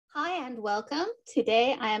and welcome.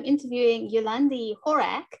 Today I am interviewing Yolandie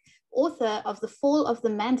Horak, author of the Fall of the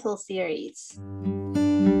Mantle series.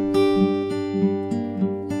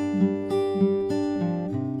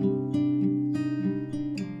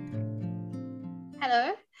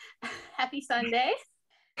 Hello, happy Sunday.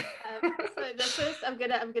 So the first, I'm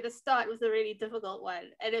gonna start with a really difficult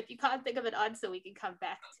one, and if you can't think of an answer, we can come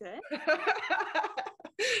back to it.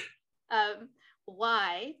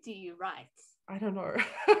 Why do you write? I don't know.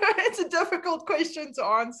 It's a difficult question to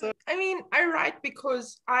answer. I mean, I write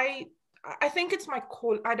because I think it's my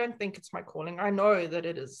call. I don't think it's my calling. I know that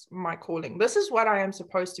it is my calling. This is what I am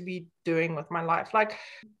supposed to be doing with my life. Like,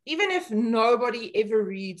 even if nobody ever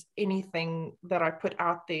reads anything that I put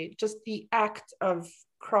out there, just the act of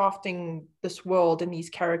crafting this world and these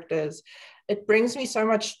characters, it brings me so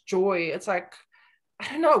much joy. It's like, I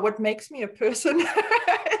don't know what makes me a person.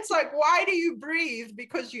 It's like, why do you breathe?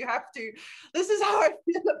 Because you have to. This is how I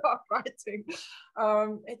feel about writing.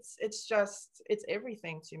 It's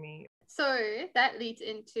everything to me. So that leads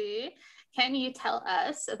into, can you tell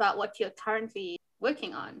us about what you're currently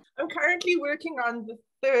working on? I'm currently working on the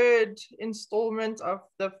third installment of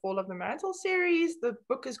the Fall of the Mantle series. The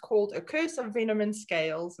book is called A Curse of Venom and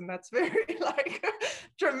Scales, and that's very like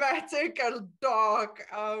dramatic and dark.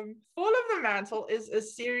 Fall of the Mantle is a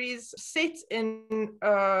series set in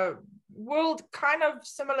a world kind of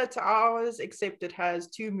similar to ours, except it has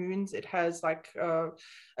two moons. It has like a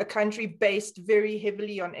country based very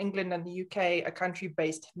heavily on England and the UK, a country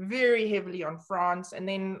based very heavily on France, and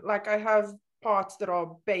then like I have parts that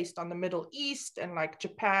are based on the Middle East and like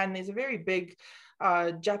Japan. There's a very big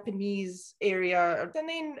Japanese area, and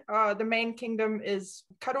then the main kingdom is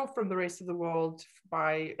cut off from the rest of the world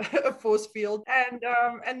by a force field, and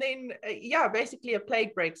then basically a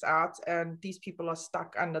plague breaks out, and these people are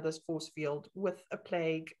stuck under this force field with a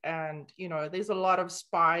plague, and there's a lot of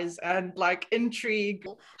spies and like intrigue,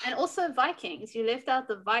 and also Vikings. You left out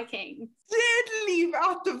the Vikings. Did leave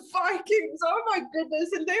out the Vikings. Oh my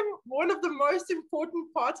goodness, and they're one of the most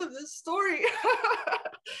important parts of this story.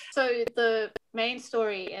 So the main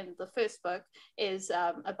story in the first book is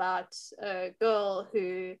about a girl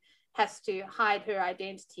who has to hide her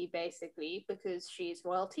identity basically because she's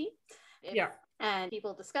royalty. And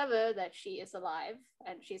people discover that she is alive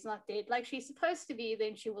and she's not dead like she's supposed to be,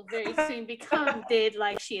 then she will very soon become dead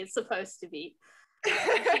like she is supposed to be.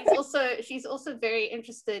 She's also very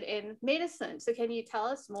interested in medicine. So can you tell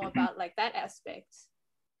us more about like that aspect?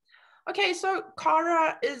 Okay, so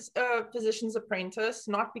Kara is a physician's apprentice,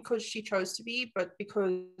 not because she chose to be, but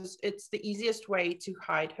because it's the easiest way to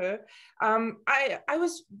hide her. I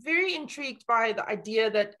was very intrigued by the idea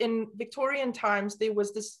that in Victorian times, there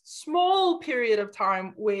was this small period of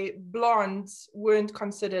time where blondes weren't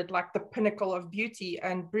considered like the pinnacle of beauty,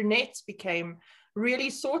 and brunettes became really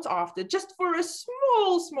sought after just for a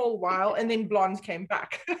small while, and then blondes came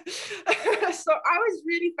back. So I was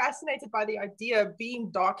really fascinated by the idea of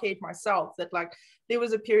being dark-haired myself, that like there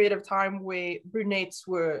was a period of time where brunettes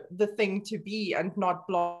were the thing to be and not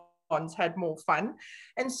blondes had more fun.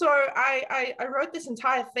 And so I wrote this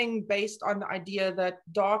entire thing based on the idea that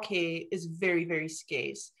dark hair is very, very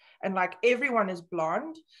scarce, and like everyone is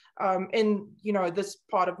blonde. In this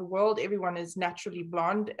part of the world, everyone is naturally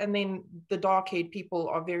blonde, and then the dark-haired people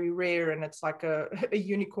are very rare, and it's like a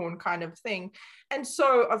unicorn kind of thing. And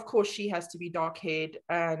so of course she has to be dark-haired,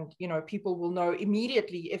 and people will know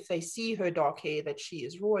immediately if they see her dark hair that she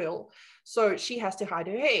is royal. So she has to hide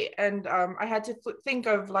her hair, and I had to think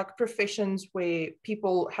of like professions where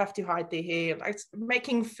people have to hide their hair, like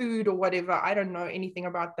making food or whatever. I don't know anything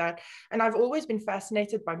about that, and I've always been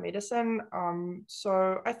fascinated by medicine.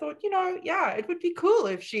 So I thought, it would be cool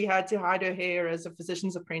if she had to hide her hair as a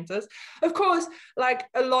physician's apprentice. Of course, like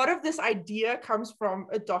a lot of this idea comes from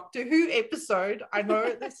a Doctor Who episode. I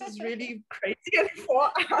know this is really crazy and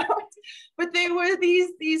far out, but there were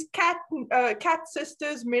these cat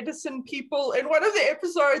sisters, medicine people in one of the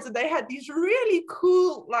episodes, and they had these really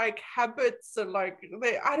cool like habits, and like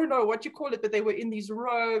I don't know what you call it, but they were in these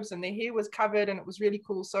robes and their hair was covered, and it was really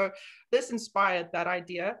cool. So this inspired that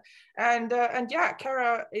idea. And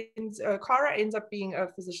Kara ends up being a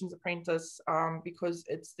physician's apprentice because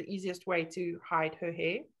it's the easiest way to hide her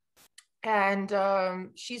hair. And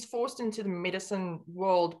she's forced into the medicine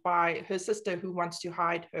world by her sister, who wants to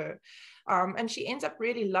hide her. And she ends up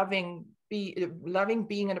really loving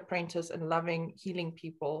being an apprentice and loving healing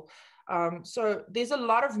people. So there's a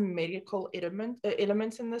lot of medical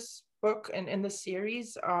elements in this book and in the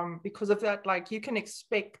series. Because of that, like you can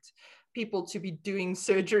expect people to be doing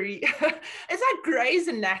surgery. It's like Grey's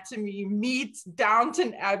Anatomy meets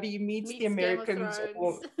Downton Abbey meets The Americans,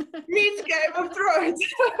 or meets Game of Thrones.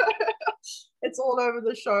 It's all over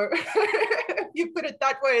the show. You put it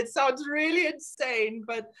that way, it sounds really insane,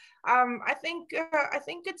 but I think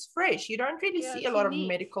it's fresh. You don't really see a lot of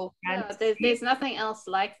medical fantasy. There's nothing else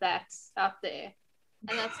like that out there.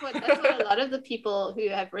 And that's what a lot of the people who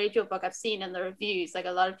have read your book, I've seen in the reviews, like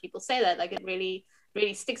a lot of people say that, like, it really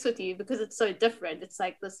sticks with you because it's so different. It's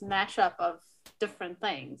like this mashup of different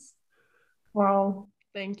things. Wow,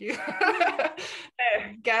 thank you.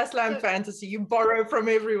 Gasland fantasy, you borrow from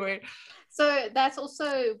everywhere. So that's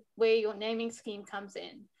also where your naming scheme comes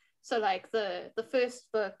in. So like the first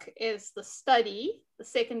book is the study, the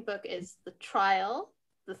second book is the trial,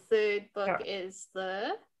 the third book is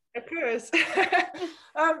the curse.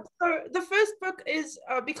 So the first book is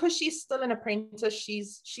because she's still an apprentice,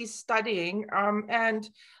 she's studying, and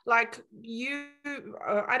like you,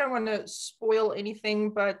 I don't want to spoil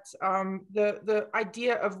anything, but the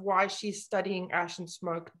idea of why she's studying ash and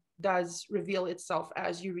smoke does reveal itself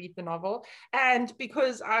as you read the novel. And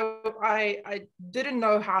because I didn't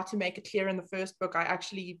know how to make it clear in the first book, I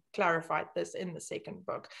actually clarified this in the second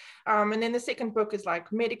book. And then the second book is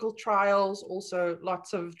like medical trials, also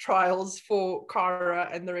lots of trials for Kara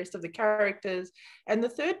and the rest of the characters. And the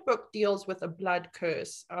third book deals with a blood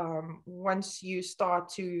curse. Once you start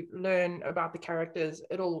to learn about the characters,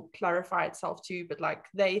 it'll clarify itself too, but like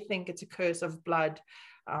they think it's a curse of blood.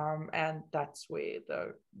 And that's where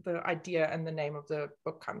the idea and the name of the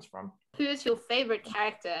book comes from. Who is your favorite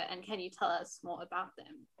character, and can you tell us more about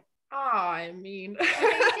them? I mean,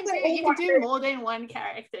 you can do more than one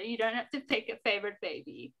character. You don't have to pick a favorite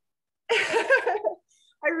baby.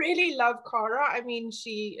 I really love Kara. I mean,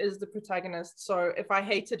 she is the protagonist, so if I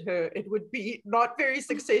hated her, it would be not very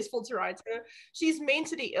successful to write her. She's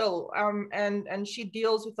mentally ill, and she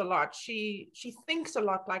deals with a lot. She thinks a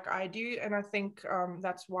lot like I do, and I think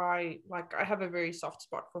that's why, like, I have a very soft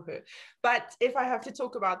spot for her. But if I have to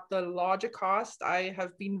talk about the larger cast, I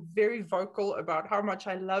have been very vocal about how much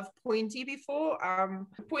I love Pointy before.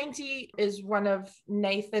 Pointy is one of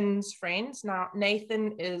Nathan's friends. Now,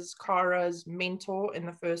 Nathan is Kara's mentor in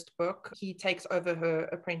the first book. He takes over her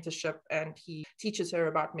apprenticeship and he teaches her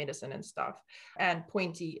about medicine and stuff. And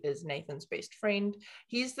Pointy is Nathan's best friend.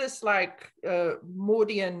 He's this like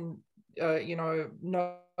Mordian,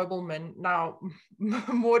 nobleman. Now,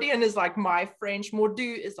 Mordian is like my French.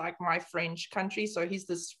 Mordu is like my French country. So he's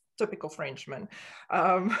this typical Frenchman,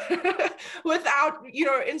 without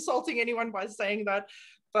insulting anyone by saying that.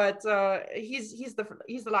 But he's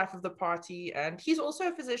the life of the party, and he's also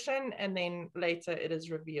a physician. And then later it is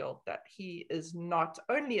revealed that he is not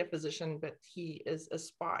only a physician, but he is a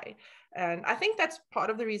spy. And I think that's part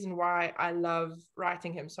of the reason why I love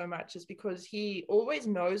writing him so much, is because he always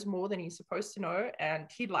knows more than he's supposed to know, and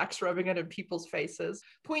he likes rubbing it in people's faces.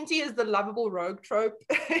 Pointy is the lovable rogue trope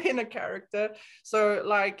in a character. So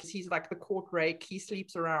like, he's like the court rake. He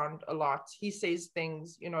sleeps around a lot. He says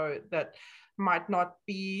things, that might not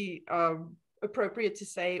be appropriate to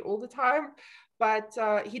say all the time, but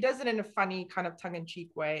he does it in a funny kind of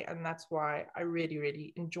tongue-in-cheek way, and that's why I really,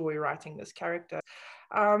 really enjoy writing this character.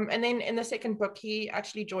 And then in the second book, he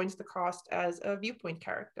actually joins the cast as a viewpoint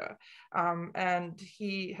character, and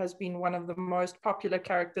he has been one of the most popular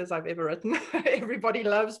characters I've ever written. Everybody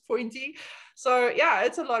loves Pointy. So yeah,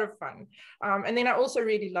 it's a lot of fun. And then I also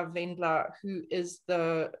really love Wendla, who is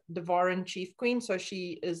the Devarin chief queen. So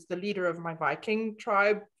she is the leader of my Viking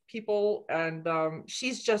tribe people, and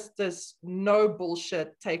she's just this no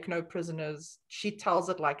bullshit, take no prisoners, she tells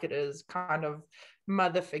it like it is kind of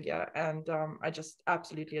mother figure, and I just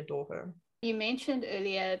absolutely adore her. You mentioned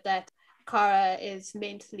earlier that Kara is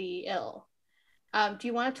mentally ill. Do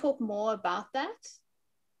you want to talk more about that?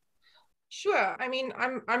 Sure. I mean,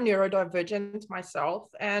 I'm neurodivergent myself,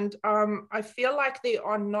 and I feel like there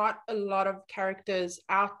are not a lot of characters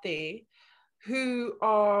out there who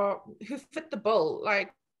fit the bill.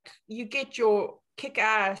 Like, you get your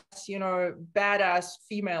kick-ass, badass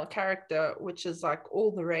female character, which is like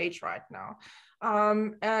all the rage right now.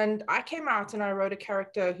 And I came out and I wrote a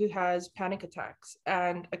character who has panic attacks,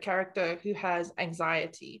 and a character who has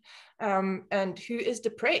anxiety, and who is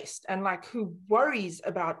depressed, and like who worries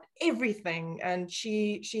about everything. And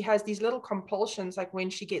she has these little compulsions, like when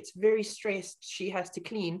she gets very stressed, she has to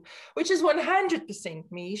clean, which is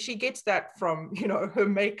 100% me. She gets that from, her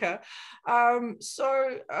maker. And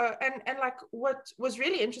like, what was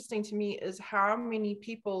really interesting to me is how many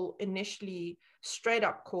people initially straight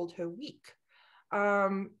up called her weak.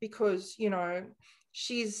 Because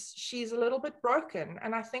she's a little bit broken.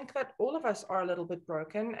 And I think that all of us are a little bit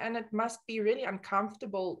broken, and it must be really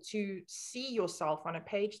uncomfortable to see yourself on a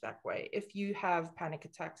page that way if you have panic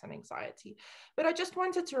attacks and anxiety. But I just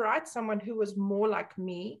wanted to write someone who was more like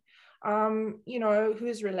me, who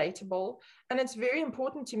is relatable. And it's very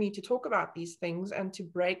important to me to talk about these things and to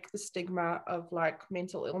break the stigma of like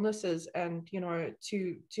mental illnesses, and,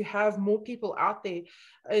 to have more people out there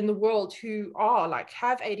in the world who are like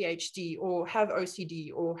have ADHD or have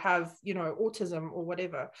OCD or have, autism or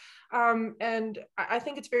whatever. And I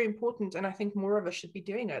think it's very important, and I think more of us should be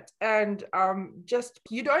doing it. And just,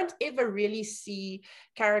 you don't ever really see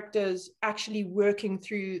characters actually working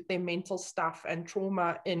through their mental stuff and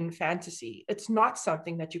trauma in fantasy. It's not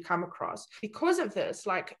something that you come across. Because of this,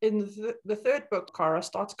 like in the third book, Kara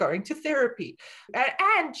starts going to therapy,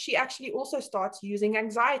 and she actually also starts using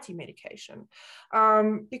anxiety medication,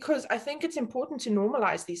 because I think it's important to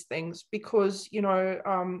normalize these things, because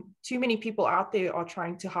too many people out there are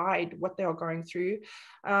trying to hide what they are going through,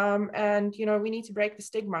 and we need to break the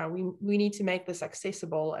stigma. We need to make this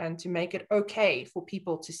accessible and to make it okay for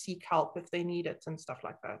people to seek help if they need it and stuff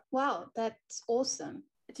like that. Wow, that's awesome.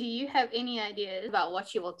 Do you have any ideas about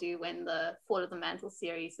what you will do when the Fall of the Mantle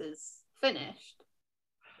series is finished?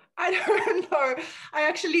 I don't know. I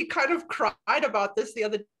actually kind of cried about this the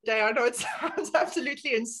other day. I know it sounds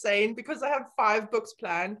absolutely insane because I have 5 books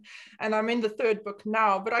planned and I'm in the 3rd book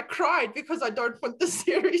now, but I cried because I don't want the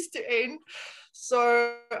series to end.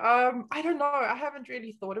 So I don't know. I haven't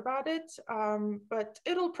really thought about it, but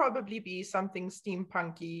it'll probably be something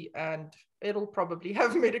steampunky, and it'll probably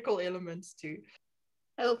have medical elements too.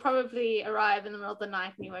 It'll probably arrive in the middle of the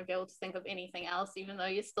night and you won't be able to think of anything else, even though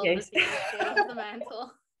you're still busy with Fall of the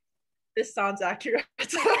Mantle. This sounds accurate.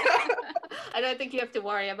 I don't think you have to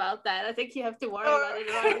worry about that. I think you have to worry about it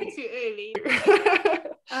arriving too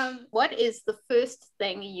early. What is the first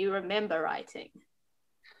thing you remember writing?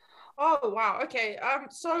 Oh, wow. Okay.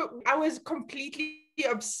 So I was completely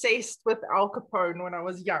obsessed with Al Capone when I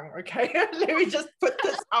was young. Okay. Let me just put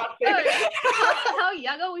this out there. How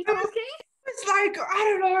young are we talking? It's like,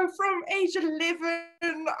 I don't know, from age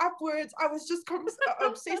 11 upwards, I was just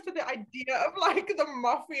obsessed with the idea of like the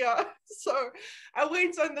mafia. So I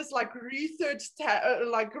went on this like research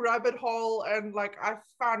like rabbit hole, and like I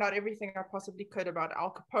found out everything I possibly could about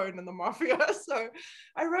Al Capone and the mafia. So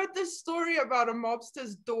I wrote this story about a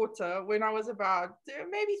mobster's daughter when I was about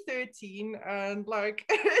maybe 13, and like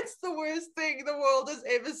it's the worst thing the world has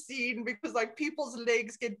ever seen, because like people's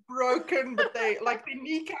legs get broken, but they like their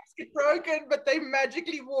kneecaps get broken, but they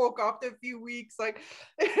magically walk after a few weeks. Like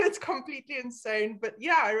it's completely insane. But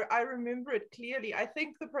yeah, I remember it clearly. I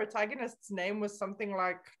think the protagonist's name was something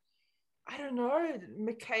like, I don't know,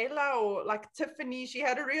 Michaela or like Tiffany. She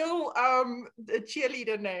had a real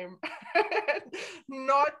cheerleader name.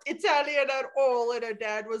 Not Italian at all, and her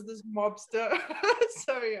dad was this mobster.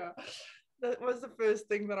 So yeah, that was the first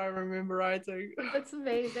thing that I remember writing. That's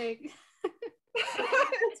amazing.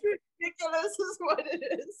 It's ridiculous is what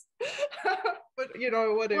it is. But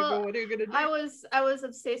whatever. Well, what are you gonna do? I was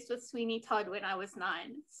obsessed with Sweeney Todd when I was 9,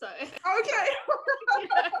 so okay.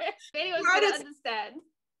 If anyone's gonna understand.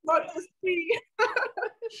 Not just me.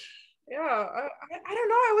 Yeah, I don't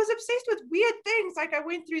know. I was obsessed with weird things. Like I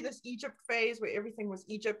went through this Egypt phase where everything was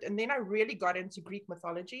Egypt, and then I really got into Greek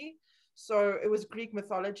mythology. So it was Greek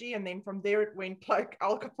mythology, and then from there it went like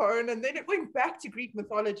Al Capone, and then it went back to Greek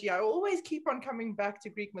mythology. I always keep on coming back to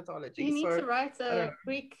Greek mythology. You need to write a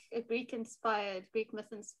Greek myth inspired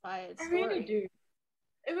story. I really do.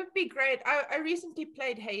 It would be great. I recently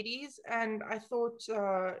played Hades, and I thought,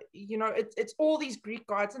 it's all these Greek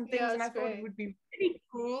gods and things, and I thought it would be really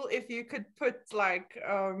cool if you could put like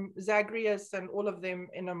Zagreus and all of them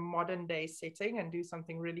in a modern day setting and do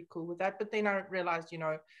something really cool with that. But then I realized,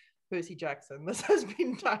 Percy Jackson, this has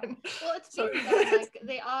been done. Well, it's been done. Like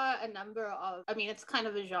there are a number of, it's kind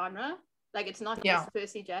of a genre. Like it's not just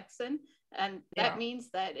Percy Jackson, and that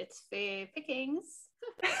means that it's fair pickings.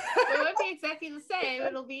 It won't be exactly the same.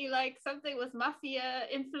 It'll be like something with mafia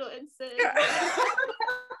influences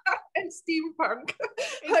and steampunk.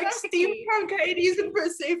 Exactly. Like steampunk Hades and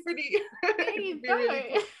Persephone. There you go.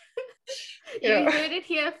 Really cool. You heard it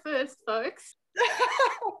here first, folks.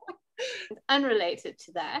 Unrelated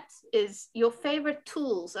to that is your favorite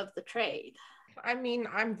tools of the trade.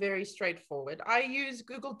 I'm very straightforward. I use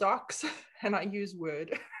Google Docs and I use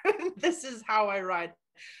Word. This is how I write.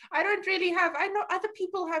 I don't really have, I know other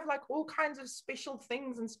people have like all kinds of special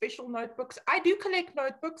things and special notebooks. I do collect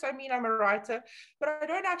notebooks. I'm a writer, but I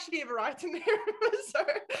don't actually ever write in there. So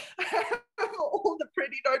I have all the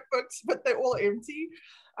pretty notebooks, but they're all empty.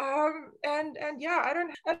 And yeah, I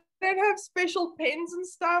don't have special pens and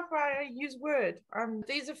stuff. I use Word.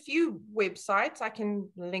 There's a few websites I can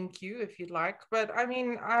link you if you'd like, but I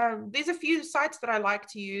mean, there's a few sites that I like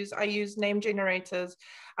to use. I use name generators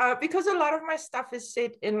because a lot of my stuff is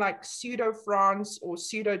set in like pseudo France or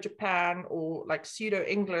pseudo Japan or like pseudo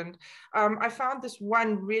England. I found this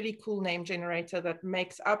one really cool name generator that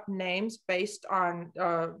makes up names based on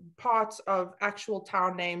parts of actual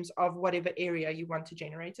town names of whatever area you want to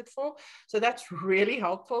generate it for. So that's really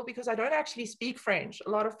helpful because I don't actually speak French. A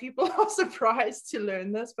lot of people are surprised to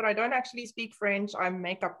learn this, but I don't actually speak French. I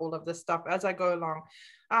make up all of this stuff as I go along.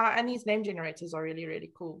 And these name generators are really,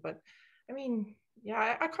 really cool. But I mean,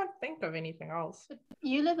 yeah, I can't think of anything else.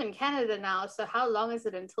 You live in Canada now, so how long is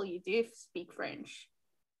it until you do speak French?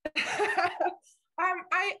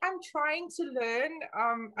 I'm trying to learn.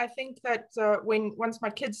 I think that once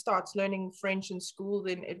my kid starts learning French in school,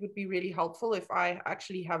 then it would be really helpful if I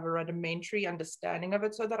actually have a rudimentary understanding of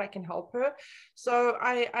it so that I can help her. So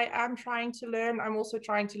I am trying to learn. I'm also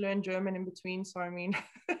trying to learn German in between. So I mean,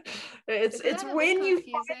 it's when you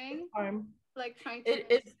find the time. Like trying to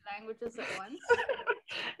learn languages at once.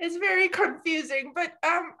 It's very confusing, but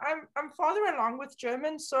I'm farther along with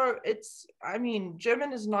German, so I mean,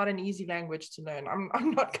 German is not an easy language to learn.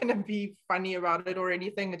 I'm not gonna be funny about it or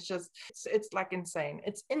anything. It's just it's like insane.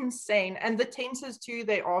 It's insane, and the tenses too.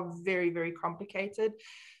 They are very, very complicated.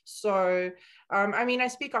 So, I mean, I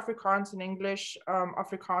speak Afrikaans and English.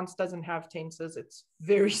 Afrikaans doesn't have tenses. It's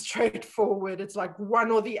very straightforward. It's like one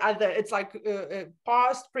or the other. It's like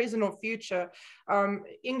past, present, or future.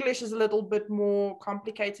 English is a little bit more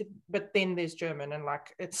complicated, but then there's German, and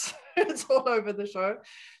like it's it's all over the show.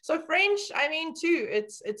 So French, I mean, too,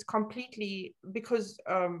 it's completely because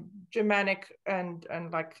Germanic and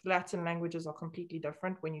like Latin languages are completely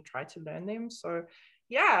different when you try to learn them. So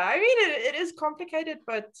yeah, I mean, it is complicated,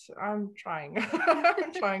 but I'm trying.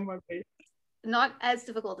 I'm trying my best. Not as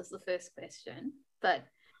difficult as the first question, but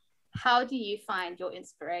how do you find your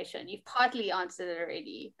inspiration? You've partly answered it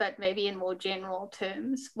already, but maybe in more general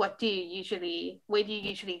terms, where do you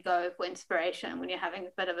usually go for inspiration when you're having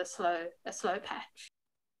a bit of a slow patch?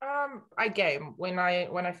 I game. When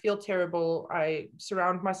I feel terrible, I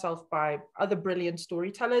surround myself by other brilliant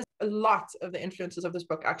storytellers. A lot of the influences of this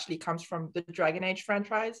book actually comes from the Dragon Age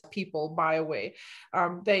franchise. People, BioWare,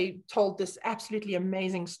 they told this absolutely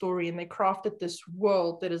amazing story, and they crafted this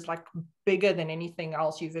world that is like bigger than anything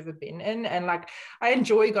else you've ever been in, and like I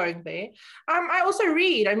enjoy going there. I also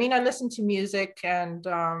read. I mean, I listen to music, and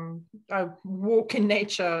I walk in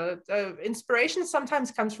nature. Inspiration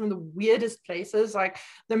sometimes comes from the weirdest places. Like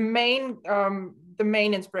the main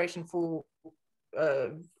inspiration for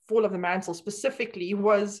Fall of the Mantle specifically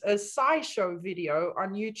was a SciShow video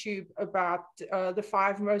on YouTube about the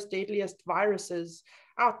 5 most deadliest viruses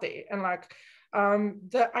out there, and like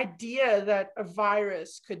the idea that a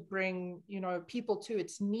virus could bring, people to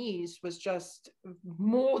its knees was just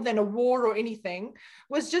more than a war or anything,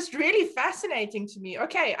 was just really fascinating to me.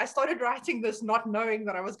 Okay, I started writing this not knowing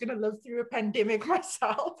that I was going to live through a pandemic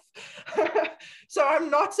myself. So I'm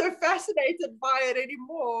not so fascinated by it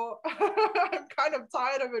anymore. I'm kind of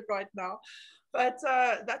tired of it right now. But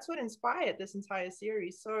that's what inspired this entire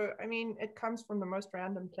series. So, I mean, it comes from the most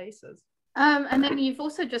random places. And then you've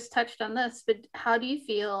also just touched on this, but how do you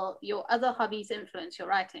feel your other hobbies influence your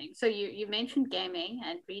writing? So you mentioned gaming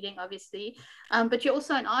and reading, obviously, but you're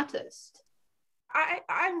also an artist.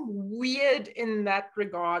 I'm weird in that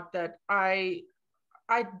regard that I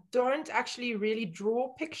don't actually really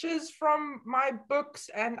draw pictures from my books,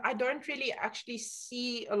 and I don't really actually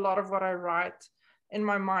see a lot of what I write in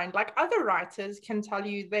my mind. Like other writers can tell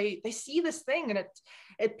you they see this thing and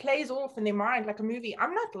it plays off in their mind like a movie.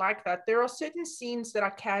 I'm not like that. There are certain scenes that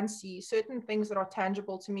I can see, certain things that are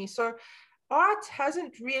tangible to me. So my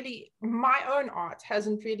own art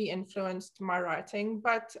hasn't really influenced my writing,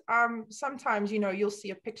 but sometimes you'll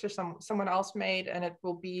see a picture someone else made and it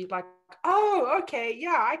will be like, oh, okay,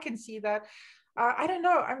 yeah, I can see that. I don't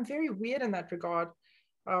know, I'm very weird in that regard.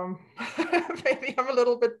 Maybe I'm a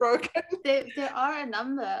little bit broken. There are a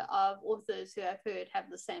number of authors who I've heard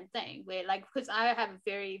have the same thing, where like, because I have a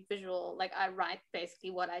very visual, like I write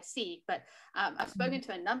basically what I see, but I've spoken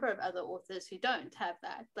to a number of other authors who don't have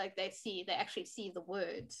that. Like they actually see the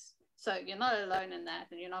words. So you're not alone in that,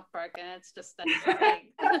 and you're not broken. It's just that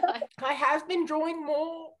thing. I have been drawing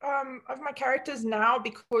more of my characters now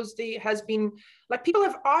because there has been, like, people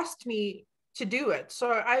have asked me to do it.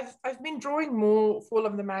 So I've been drawing more Fall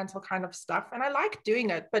of the Mantle kind of stuff, and I like doing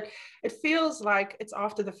it, but it feels like it's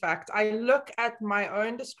after the fact. I look at my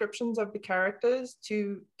own descriptions of the characters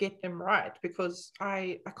to get them right, because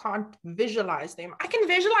I can't visualize them. I can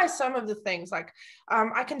visualize some of the things, like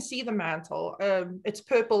I can see the mantle. It's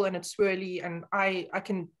purple and it's swirly, and I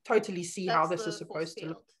can totally see how this is supposed to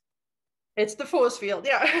look. It's the force field,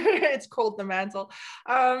 yeah. It's called the mantle.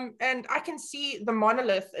 And I can see the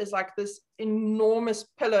monolith is like this enormous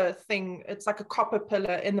pillar thing. It's like a copper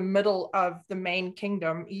pillar in the middle of the main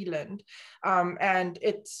kingdom, Eland. And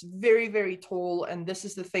it's very, very tall. And this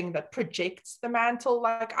is the thing that projects the mantle.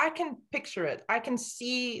 Like, I can picture it. I can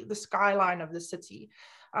see the skyline of the city.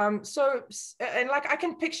 And like I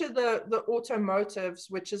can picture the automotives,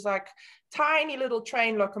 which is like tiny little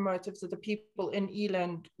train locomotives that the people in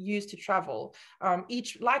Eland use to travel.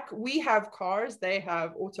 Each, like we have cars, they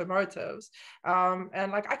have automotives,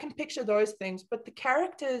 and like I can picture those things, but the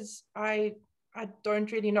characters I don't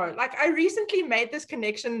really know. Like, I recently made this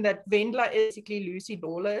connection that Wendla is basically Lucy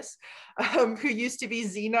Lawless, who used to be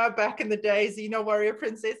Xena back in the day, Xena Warrior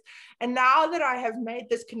Princess. And now that I have made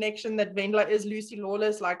this connection that Wendla is Lucy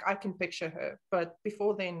Lawless, like I can picture her. But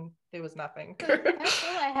before then, there was nothing. So that's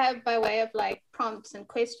all I have by way of like prompts and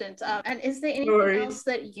questions. And is there anything else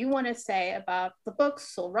that you want to say about the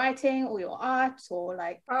books or writing or your art, or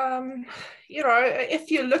like you know, if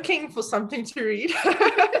you're looking for something to read,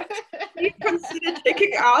 you consider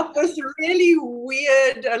checking out this really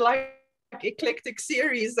weird like eclectic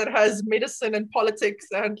series that has medicine and politics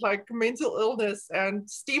and like mental illness and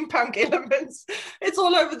steampunk elements. It's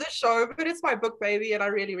all over the show, but it's my book baby, and I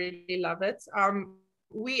really, really love it.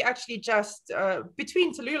 We actually just,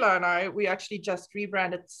 between Tallulah and I, we actually just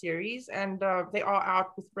rebranded the series, and they are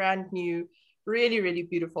out with brand new, really, really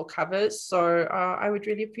beautiful covers. So I would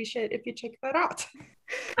really appreciate if you check that out.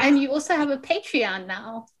 And you also have a Patreon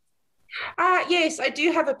now. Yes, I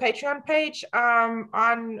do have a Patreon page.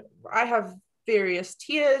 I have various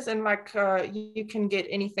tiers, and like you can get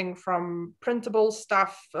anything from printable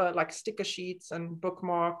stuff like sticker sheets and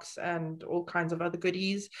bookmarks and all kinds of other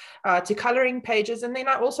goodies to coloring pages. And then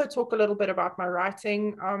I also talk a little bit about my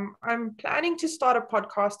writing. I'm planning to start a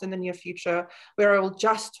podcast in the near future where I will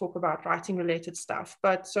just talk about writing related stuff.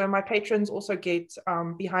 But so my patrons also get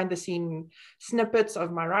behind the scene snippets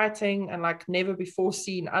of my writing and like never before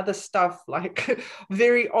seen other stuff, like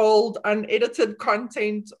very old unedited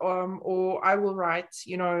content, or I will write,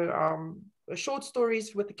 you know, short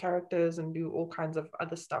stories with the characters and do all kinds of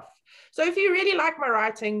other stuff. So if you really like my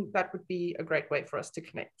writing, that would be a great way for us to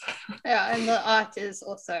connect. Yeah, and the art is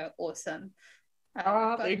also awesome.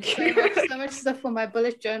 Thank you. So much stuff for my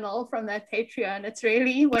bullet journal from that Patreon. It's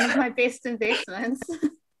really one of my best investments.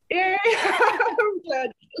 Yeah, I'm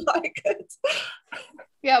glad you like it.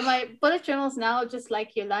 Yeah, my bullet journal's now just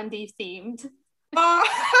like Yolandie themed.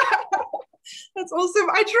 That's awesome.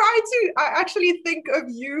 I actually think of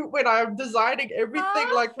you when I'm designing everything,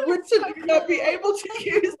 like would Tallulah be able to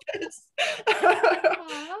use this? Because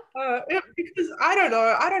I don't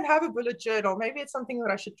know, I don't have a bullet journal. Maybe it's something that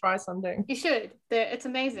I should try someday. You should. It's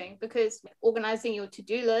amazing because organizing your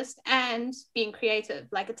to-do list and being creative,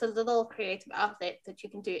 like it's a little creative outlet that you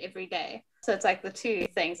can do every day. So it's like the two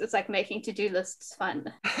things. It's like making to-do lists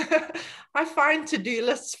fun. I find to-do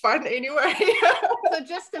lists fun anyway. So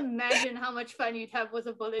just imagine how much fun you'd have with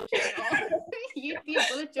a bullet journal. You'd be a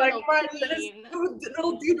bullet journal like my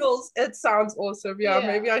little doodles. It sounds awesome. Yeah,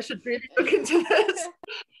 maybe I should really look into this.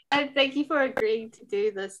 And thank you for agreeing to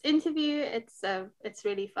do this interview. It's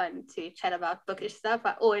really fun to chat about bookish stuff.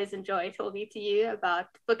 I always enjoy talking to you about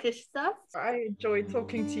bookish stuff. I enjoy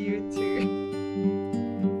talking to you too.